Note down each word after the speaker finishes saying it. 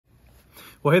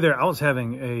Well, hey there, I was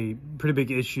having a pretty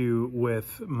big issue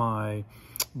with my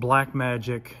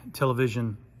Blackmagic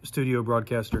television studio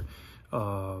broadcaster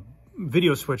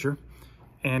video switcher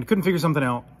and couldn't figure something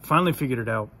out. Finally figured it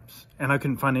out, and I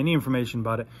couldn't find any information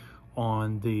about it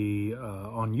on the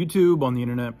on YouTube, on the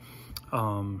internet,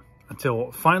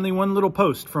 until finally one little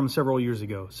post from several years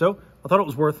ago. So I thought it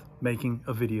was worth making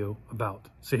a video about.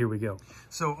 So here we go.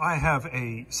 So I have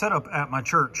a setup at my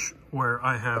church where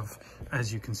I have,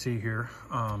 as you can see here,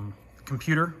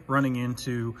 computer running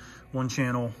into one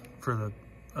channel for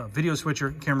the video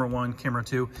switcher, camera 1, camera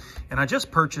 2, and I just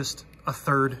purchased a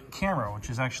third camera, which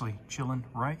is actually chilling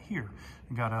right here.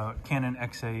 I got a Canon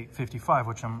XA55,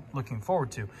 which I'm looking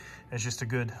forward to. It's just a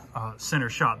good center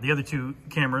shot. The other two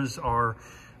cameras are,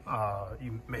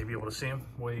 you may be able to see them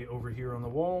way over here on the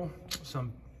wall,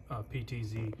 some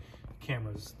PTZ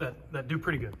cameras that do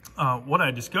pretty good. What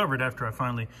I discovered after I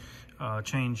finally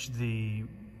changed the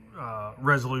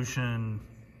resolution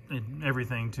and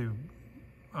everything to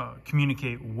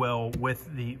communicate well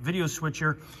with the video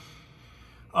switcher,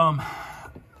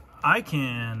 I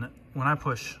can, when I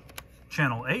push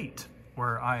channel 8,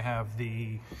 where I have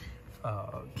the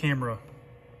camera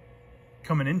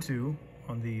coming into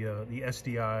on the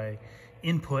SDI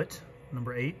input,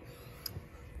 number 8.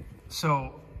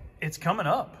 So it's coming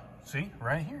up, see,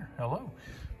 right here, hello.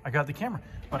 I got the camera,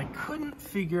 but I couldn't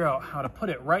figure out how to put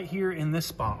it right here in this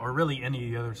spot, or really any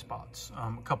of the other spots.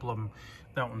 A couple of them,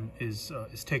 that one is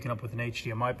taken up with an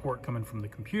HDMI port coming from the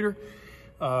computer.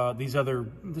 So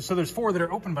there's 4 that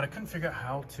are open, but I couldn't figure out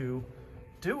how to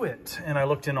do it. And I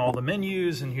looked in all the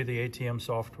menus and here the ATEM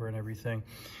software and everything.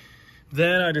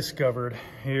 Then I discovered,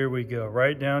 here we go,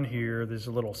 right down here, there's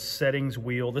a little settings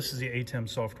wheel. This is the ATEM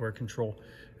software control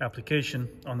application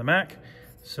on the Mac.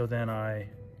 So then I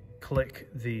click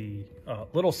the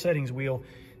little settings wheel.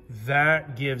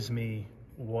 That gives me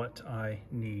what I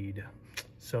need.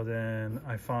 So then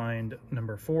I find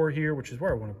number 4 here, which is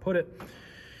where I want to put it.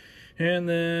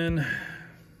 And I'm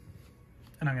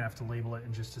gonna have to label it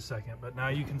in just a second, but now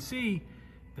you can see,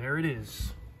 there it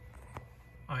is.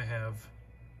 I have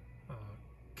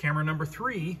camera number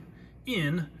 3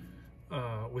 in,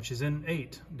 which is in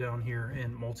 8 down here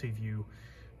in multiview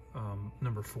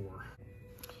number 4.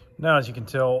 Now, as you can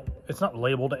tell, it's not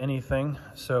labeled anything,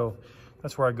 so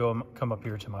that's where I come up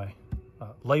here to my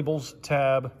labels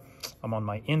tab. I'm on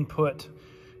my input,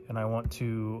 and I want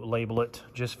to label it,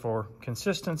 just for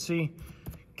consistency,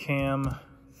 cam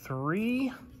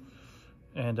 3.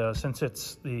 And since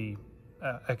it's the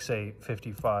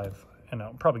XA55, and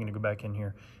I'm probably gonna go back in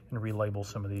here and relabel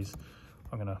some of these,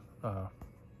 I'm gonna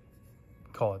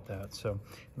call it that. So,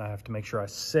 and I have to make sure I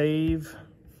save.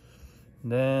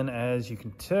 Then, as you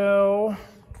can tell,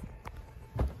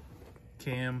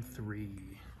 cam 3.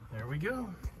 There we go.